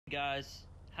Guys,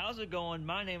 how's it going?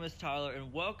 My name is Tyler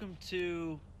and welcome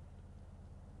to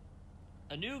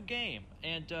a new game.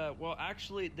 And well,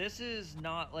 actually this is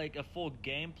not like a full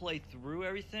gameplay through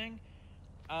everything.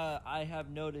 I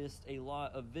have noticed a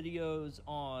lot of videos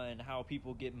on how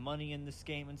people get money in this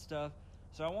game and stuff,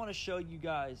 so I want to show you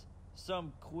guys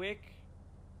some quick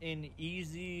and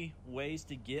easy ways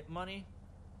to get money.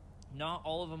 Not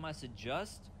all of them I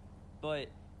suggest, but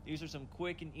these are some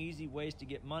quick and easy ways to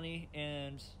get money,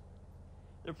 and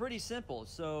they're pretty simple.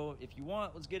 So if you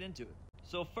want, let's get into it.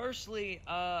 So firstly,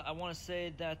 I want to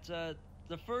say that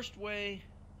the first way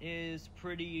is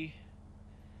pretty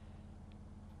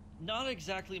not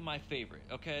exactly my favorite.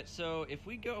 Okay, so if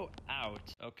we go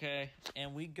out, okay,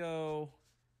 and we go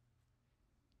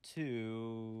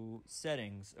to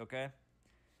settings, okay,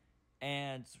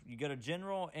 and you go to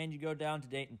general and you go down to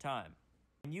date and time.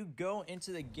 When you go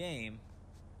into the game,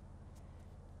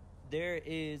 there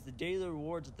is the daily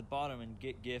rewards at the bottom, and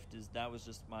get gift that was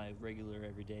just my regular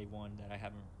everyday one that I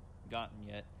haven't gotten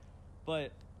yet.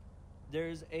 But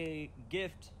there's a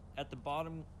gift at the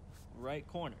bottom right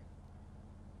corner,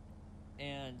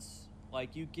 and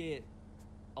like you get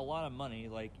a lot of money.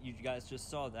 Like you guys just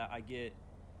saw that I get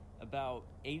about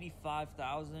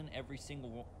 85,000 every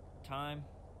single time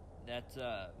that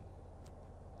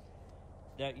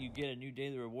you get a new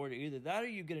daily reward. Either that or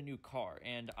you get a new car,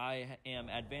 and I am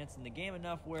advancing the game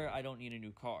enough where I don't need a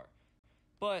new car.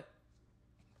 But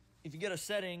if you go to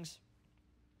settings,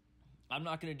 I'm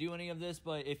not going to do any of this,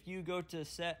 but if you go to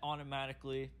set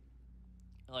automatically,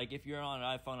 like if you're on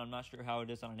an iPhone, I'm not sure how it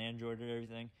is on an Android or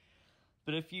everything,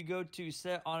 but if you go to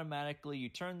set automatically, you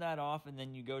turn that off, and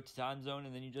then you go to time zone,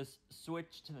 and then you just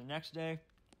switch to the next day,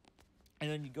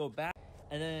 and then you go back,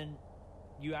 and then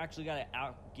you actually got to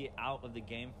get out of the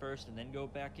game first and then go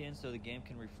back in so the game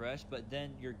can refresh. But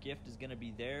then your gift is going to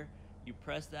be there. You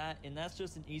press that, and that's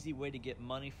just an easy way to get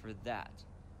money for that.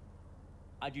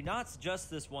 I do not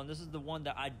suggest this one. This is the one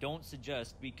that I don't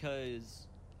suggest because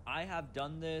I have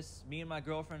done this. Me and my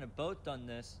girlfriend have both done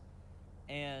this,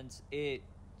 and it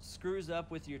screws up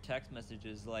with your text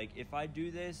messages. Like if I do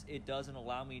this, it doesn't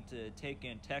allow me to take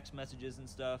in text messages and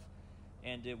stuff,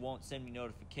 and it won't send me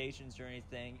notifications or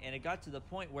anything. And it got to the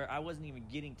point where I wasn't even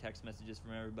getting text messages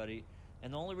from everybody.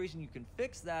 And the only reason you can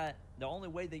fix that, the only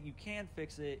way that you can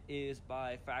fix it, is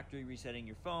by factory resetting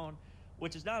your phone,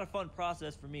 which is not a fun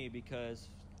process for me because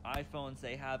iPhones,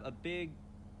 they have a big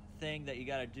thing that you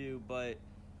got to do. But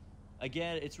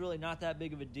again, it's really not that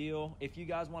big of a deal. If you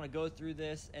guys want to go through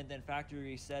this and then factory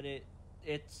reset it,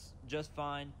 it's just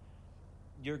fine.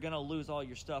 You're going to lose all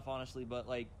your stuff, honestly, but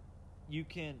like, you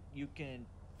can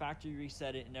factory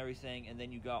reset it and everything, and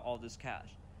then you got all this cash.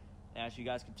 As you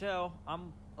guys can tell,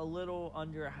 I'm a little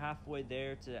under halfway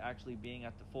there to actually being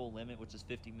at the full limit, which is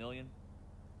 50 million.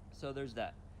 So there's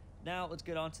that. Now let's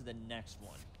get on to the next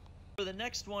one. So the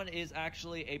next one is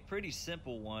actually a pretty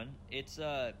simple one. It's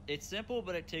simple,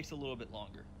 but it takes a little bit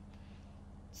longer.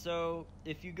 So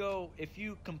if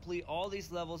you complete all these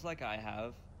levels like I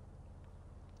have,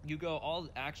 you go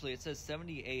actually it says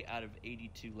 78 out of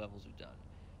 82 levels are done.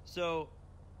 So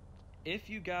if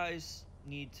you guys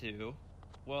need to,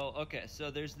 well, okay,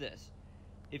 so there's this.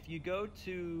 If you go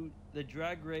to the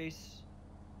drag race,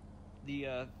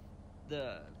 the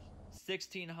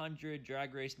 1600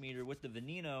 drag race meter with the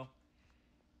Veneno,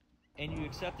 and you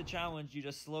accept the challenge, you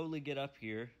just slowly get up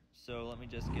here. So let me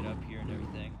just get up here and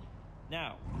everything.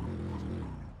 Now,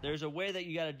 there's a way that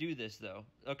you got to do this though.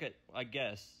 Okay, I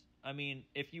guess. I mean,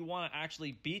 if you want to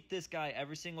actually beat this guy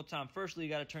every single time, firstly,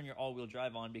 you got to turn your all-wheel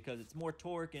drive on because it's more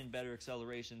torque and better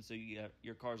acceleration, so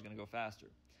your car's going to go faster.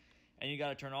 And you got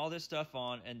to turn all this stuff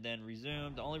on and then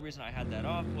resume. The only reason I had that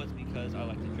off was because I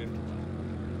like to drift a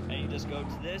lot. And you just go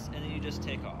to this, and then you just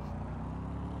take off.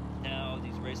 Now,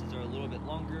 these races are a little bit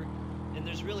longer, and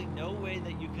there's really no way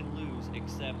that you can lose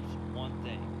except one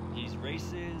thing. These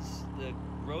races, the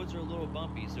roads are a little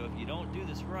bumpy, so if you don't do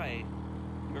this right,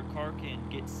 your car can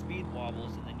get speed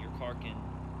wobbles, and then your car can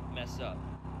mess up.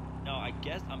 Now,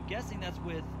 I'm guessing that's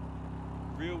with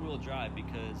rear-wheel drive,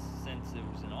 because since it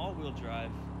was an all-wheel drive,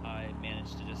 I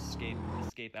managed to just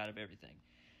escape out of everything.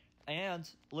 And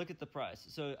look at the price.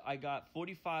 So I got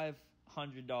 $4,500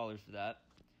 for that,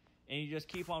 and you just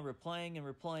keep on replaying and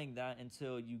replaying that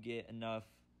until you get enough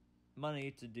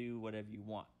money to do whatever you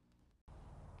want.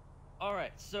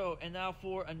 Alright, so, and now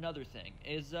for another thing,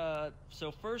 is,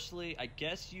 so firstly, I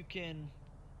guess you can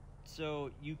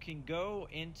go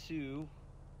into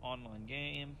online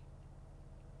game.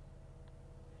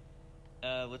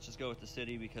 Let's just go with the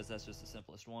city because that's just the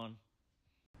simplest one.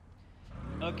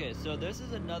 Okay, so this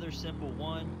is another simple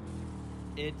one.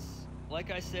 It's like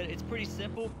I said, it's pretty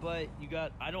simple, but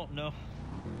I don't know.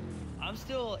 I'm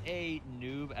still a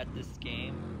noob at this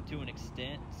game to an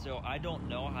extent, so I don't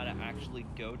know how to actually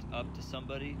go up to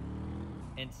somebody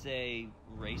and say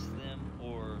race them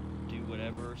or do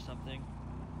whatever or something.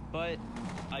 But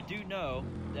I do know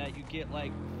that you get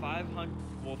like 5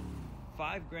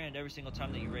 grand every single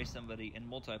time that you race somebody in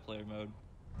multiplayer mode.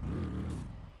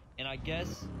 And I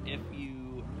guess if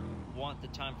you want the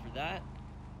time for that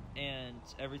and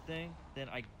everything, then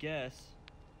I guess,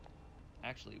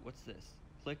 actually, what's this?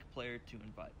 Click player to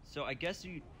invite. So I guess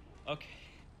okay.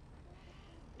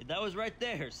 That was right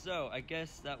there. So I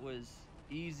guess that was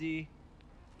easy.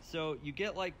 So you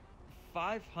get like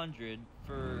 500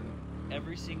 for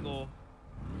every single,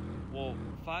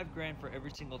 5 grand for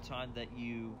every single time that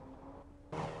you,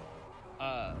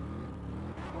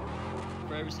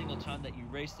 for every single time that you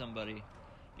race somebody.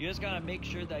 You just gotta make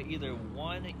sure that either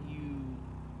one, you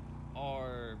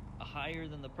are higher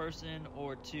than the person,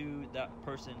 or two, that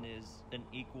person is an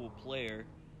equal player.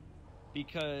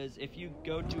 Because if you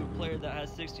go to a player that has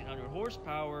 1600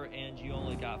 horsepower and you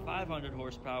only got 500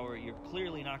 horsepower, you're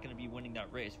clearly not going to be winning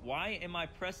that race. Why am I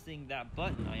pressing that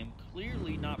button? I am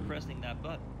clearly not pressing that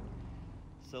button.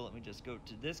 So let me just go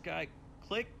to this guy.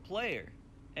 Click player.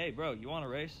 Hey, bro, you want to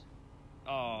race?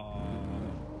 Oh,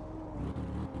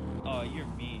 you're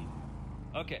mean.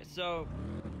 Okay, so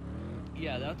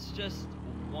yeah, that's just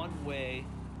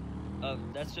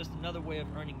that's just another way of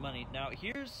earning money. Now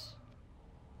here's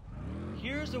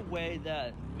a way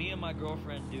that me and my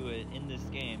girlfriend do it in this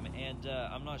game, and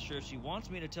I'm not sure if she wants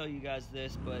me to tell you guys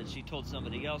this, but she told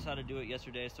somebody else how to do it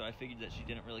yesterday, so I figured that she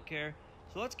didn't really care.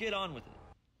 So let's get on with it.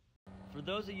 For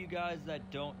those of you guys that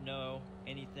don't know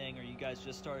anything, or you guys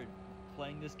just started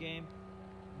playing this game,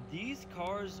 these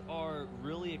cars are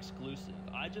really exclusive.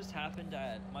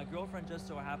 My girlfriend just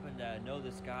so happened to know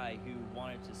this guy who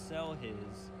wanted to sell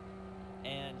his,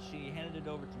 and she handed it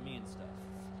over to me and stuff.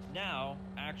 Now,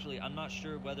 actually, I'm not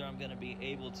sure whether I'm going to be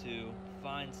able to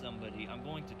find somebody. I'm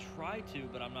going to try to,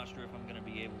 but I'm not sure if I'm going to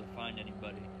be able to find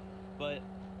anybody. But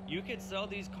you could sell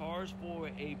these cars for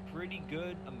a pretty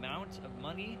good amount of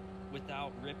money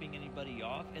without ripping anybody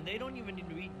off, and they don't even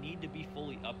need to be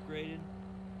fully upgraded.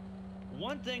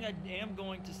 One thing I am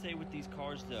going to say with these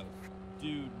cars, though,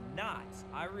 do not,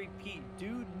 I repeat,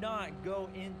 do not go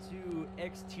into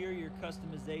exterior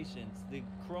customizations. The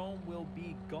chrome will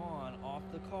be gone off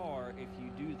the car if you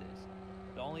do this.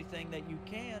 The only thing that you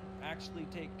can actually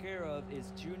take care of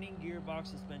is tuning, gearbox,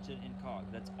 suspension, and cog.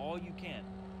 That's all you can.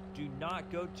 Do not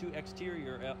go to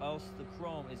exterior, or else the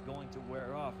chrome is going to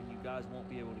wear off and you guys won't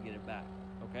be able to get it back,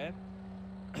 okay?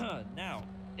 Now,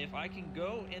 if I can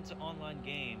go into online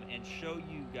game and show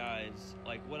you guys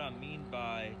like what I mean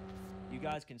by you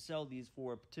guys can sell these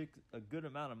for a good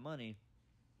amount of money,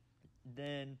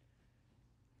 then,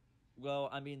 well,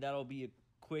 I mean, that'll be a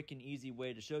quick and easy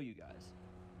way to show you guys.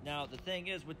 Now, the thing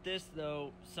is with this,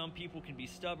 though, some people can be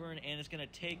stubborn, and it's going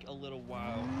to take a little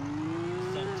while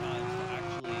sometimes to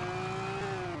actually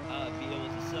be able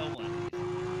to sell one of these.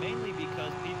 Mainly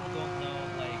because people don't know,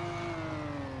 like,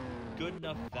 good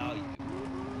enough value.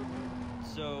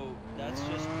 So, that's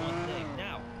just one thing.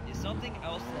 Now, something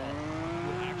else that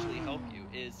would actually help you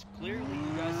is clearly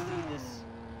you guys see this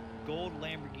gold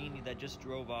Lamborghini that just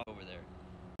drove off over there.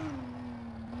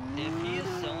 If he is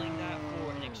selling that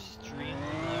for an extremely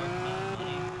large amount of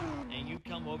money, and you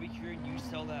come over here and you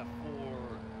sell that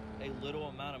for a little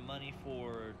amount of money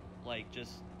for, like,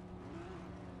 just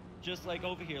like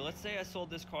over here, let's say I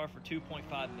sold this car for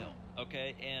 2.5 mil,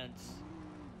 okay, and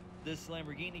this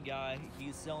Lamborghini guy,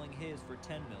 he's selling his for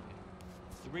 10 million.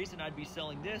 The reason I'd be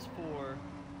selling this for,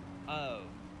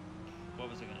 what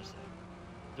was I gonna say?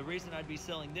 The reason I'd be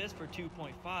selling this for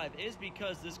 2.5 is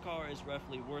because this car is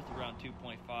roughly worth around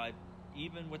 2.5,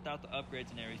 even without the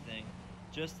upgrades and everything.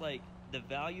 Just like the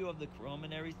value of the chrome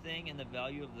and everything and the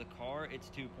value of the car, it's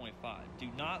 2.5. Do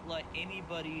not let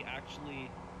anybody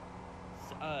actually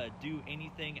do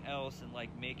anything else and like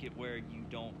make it where you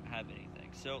don't have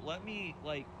anything. So let me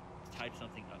like type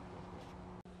something up.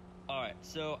 Alright,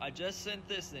 so I just sent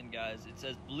this in, guys. It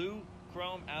says blue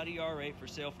chrome Audi R8 for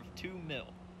sale for 2 mil.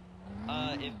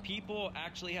 If people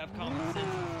actually have common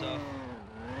sense and stuff,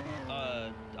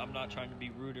 I'm not trying to be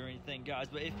rude or anything, guys,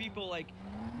 but if people like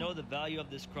know the value of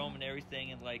this chrome and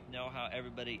everything and like know how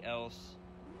everybody else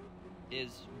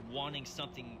is wanting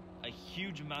something, a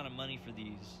huge amount of money for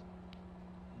these,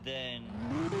 then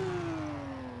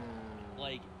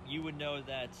like you would know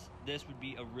that this would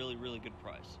be a really, really good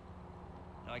price.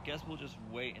 Now, I guess we'll just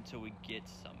wait until we get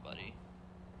somebody.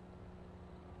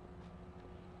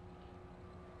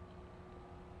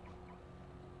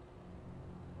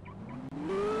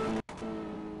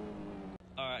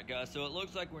 So it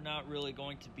looks like we're not really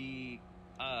going to be,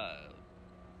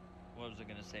 what was I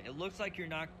gonna say? It looks like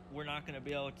we're not gonna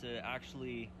be able to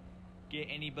actually get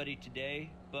anybody today,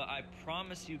 but I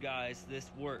promise you guys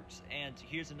this works. And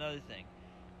here's another thing.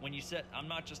 When you said, I'm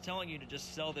not just telling you to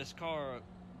just sell this car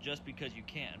just because you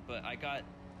can, but I got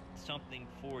something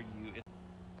for you. If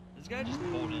this guy just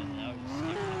pulled in and I was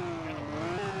skipping it, kind of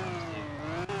worried, honestly.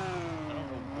 I don't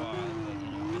know why, but you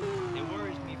know, it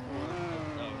worries me for,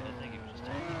 oh, I think it was just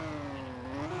telling me, you know.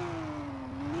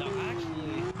 Now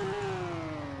actually,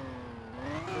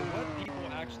 for what people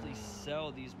actually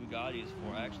sell these Bugattis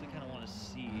for, I actually kind of want to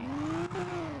see,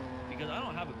 because I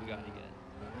don't have a Bugatti yet.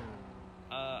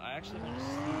 I actually want to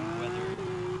see whether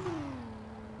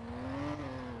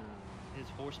his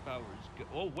horsepower is good.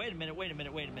 Oh, wait a minute.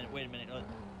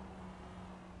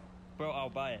 Bro, I'll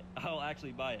buy it. I'll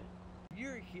actually buy it.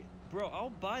 You're here. Bro, I'll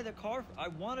buy the car. I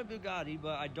want a Bugatti,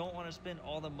 but I don't want to spend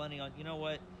all the money on, you know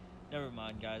what? Never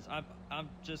mind, guys. I'm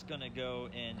just going to go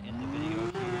and end the video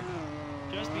here.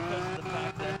 Just because of the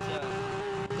fact that,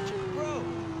 bro,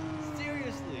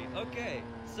 seriously. Okay.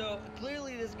 So,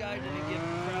 clearly this guy didn't give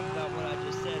a crap about what I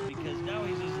just said, because now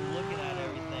he's just looking at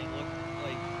everything,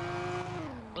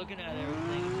 looking at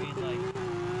everything and being like,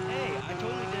 hey, I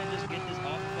totally didn't just get this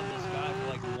offer from this guy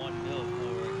for like $1 mil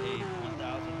for a 1,000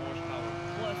 horsepower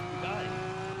plus Bugatti.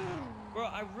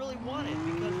 Bro, I really want it,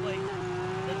 because like,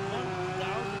 that's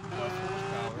 1,000 plus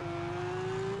horsepower,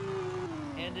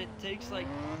 and it takes like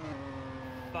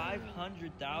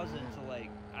 500,000 to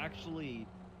like actually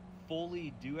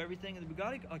fully do everything, and the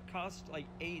Bugatti costs like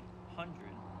 800.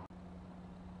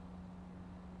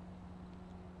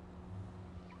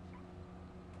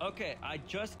 Okay, I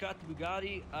just got the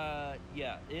Bugatti.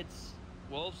 Yeah, it's,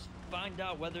 well, let's find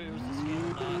out whether it was a scam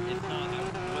or not. If not,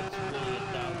 what's really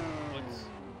 $1,000?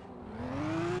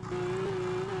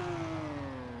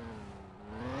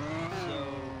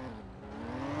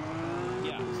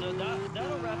 So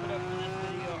that'll wrap it up for this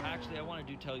video. Actually, I want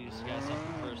to tell you guys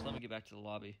something first. Let me get back to the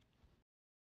lobby.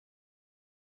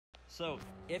 So,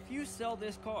 if you sell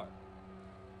this car,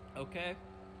 okay?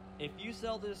 If you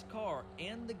sell this car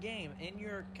in the game, in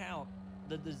your account,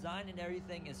 the design and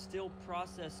everything is still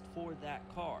processed for that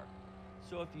car.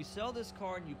 So if you sell this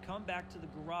car and you come back to the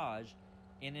garage,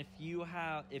 and if you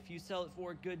sell it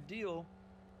for a good deal,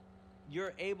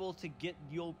 you're able to get,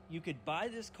 you could buy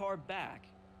this car back,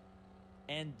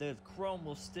 and the chrome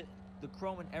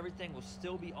and everything will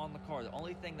still be on the car. The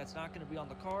only thing that's not going to be on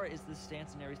the car is the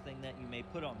stance and everything that you may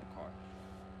put on the car.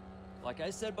 Like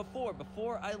I said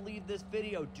before I leave this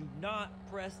video, do not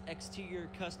press exterior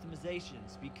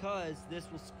customizations, because this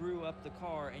will screw up the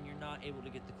car and you're not able to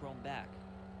get the chrome back.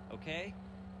 Okay?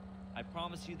 I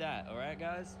promise you that. Alright,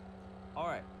 guys?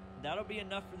 Alright. That'll be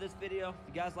enough for this video. If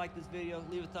you guys like this video,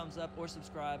 leave a thumbs up or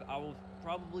subscribe. I will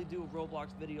probably do a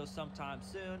Roblox video sometime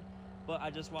soon, but I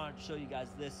just wanted to show you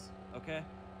guys this. Okay?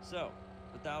 So,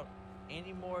 without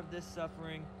any more of this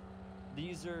suffering,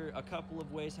 these are a couple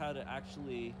of ways how to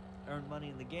actually earn money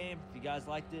in the game. If you guys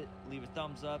liked it, leave a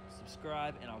thumbs up,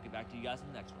 subscribe, and I'll get back to you guys in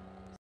the next one.